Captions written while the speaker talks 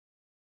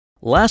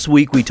Last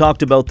week we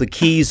talked about the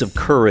keys of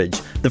courage.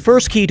 The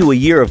first key to a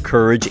year of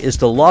courage is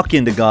to lock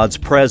into God's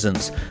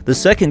presence. The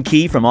second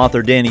key from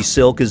author Danny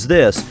Silk is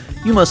this: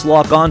 you must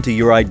lock onto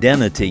your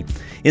identity.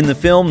 In the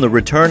film The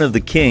Return of the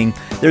King,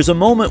 there's a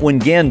moment when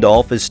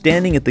Gandalf is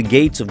standing at the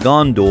gates of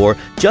Gondor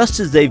just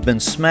as they've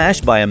been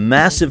smashed by a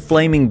massive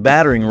flaming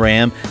battering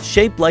ram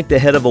shaped like the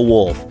head of a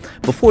wolf.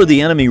 Before the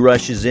enemy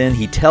rushes in,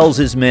 he tells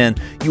his men,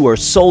 "You are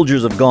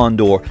soldiers of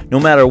Gondor. No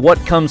matter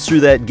what comes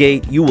through that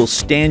gate, you will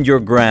stand your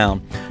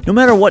ground." No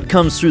matter what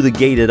comes through the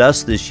gate at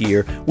us this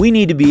year, we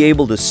need to be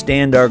able to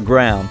stand our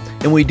ground.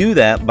 And we do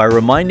that by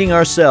reminding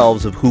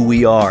ourselves of who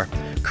we are.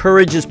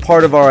 Courage is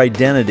part of our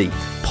identity.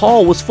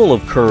 Paul was full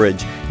of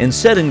courage and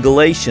said in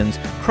Galatians,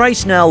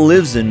 "Christ now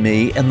lives in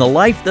me, and the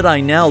life that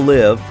I now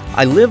live,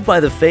 I live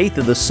by the faith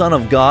of the Son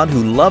of God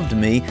who loved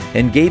me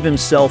and gave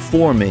himself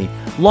for me."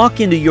 Lock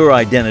into your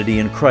identity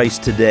in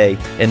Christ today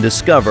and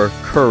discover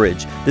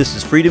courage. This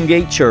is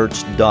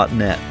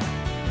freedomgatechurch.net.